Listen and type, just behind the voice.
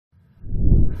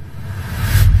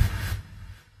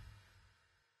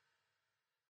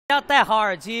要戴好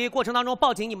耳机，过程当中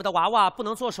抱紧你们的娃娃，不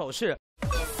能做手势。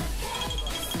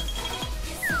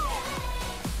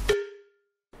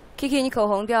Kiki， 你口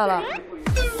红掉了。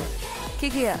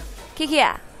Kiki，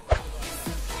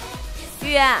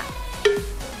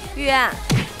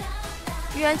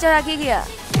 玉圆叫下 Kiki。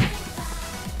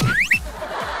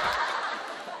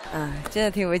真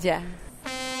的听不见。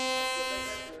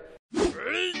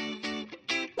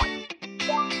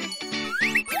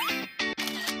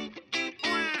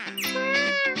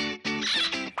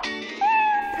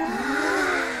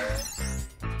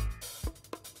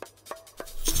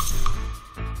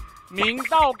明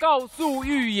道告诉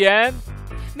预言，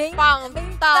明道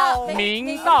告诉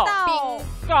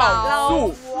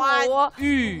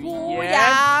预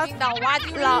言，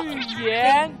预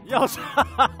言要啥？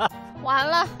完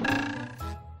了，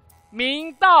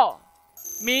明道，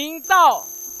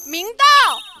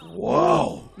哇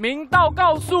哦！明道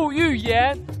告诉预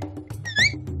言，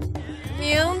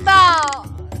明道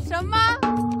什么？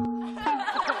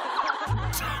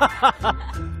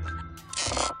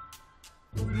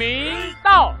明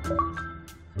道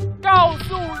告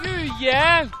诉预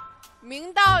言，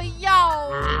明道要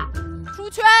出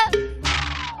圈。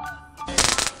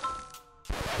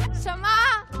什么？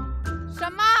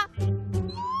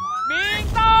明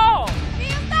道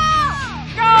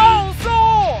告诉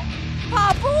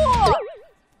跑步。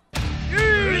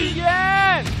预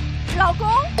言，老公。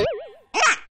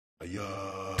哎呀！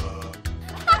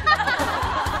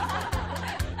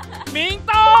明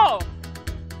道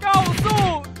告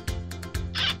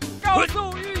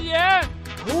诉预言，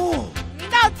哦，明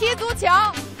道踢足球。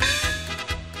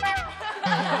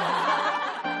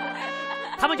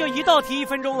他们就一道题1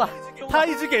分钟了。他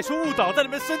一直给出误导，在那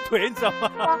边伸腿，你知道吗？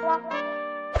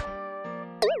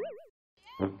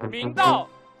明道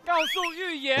告诉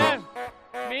预言，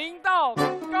明道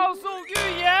告诉预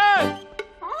言。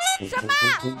什么？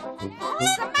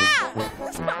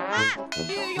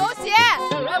旅游鞋，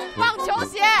棒球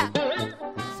鞋，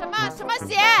什么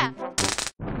鞋？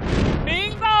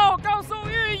明道告诉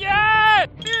预言，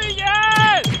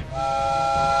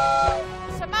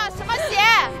什么鞋？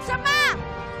什么？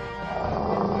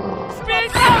明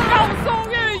道告诉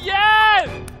预言，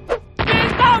明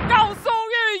道告诉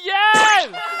预言。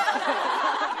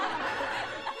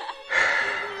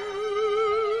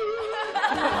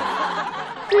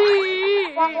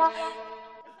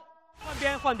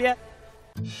换边。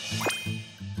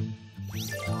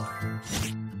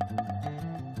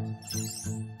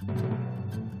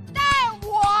带我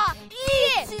一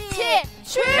起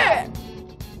去，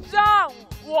让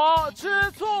我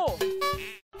吃醋。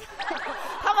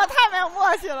他们太没有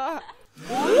默契了。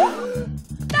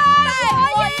带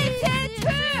我一起去。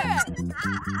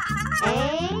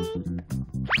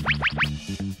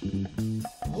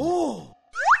哦，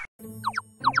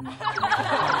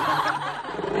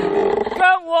跟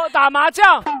我打麻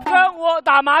将。带我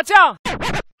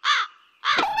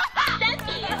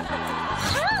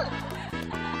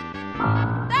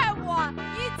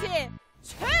一起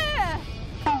去，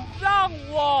让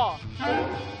我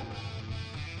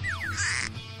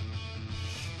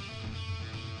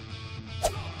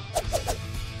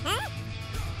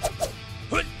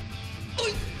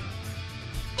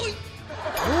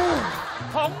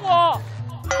捅我。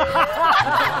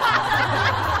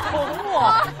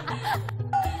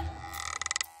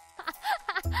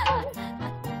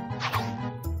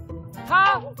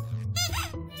他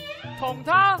捅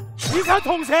他，你想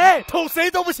捅谁？捅谁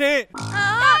都不行。带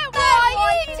我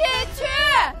一起去，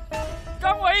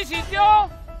跟我一起丢，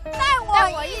带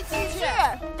我一起去，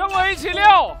跟我一起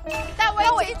溜，带我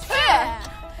一起去，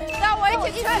带我一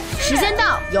起去。时间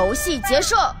到，游戏结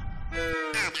束。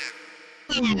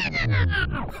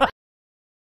带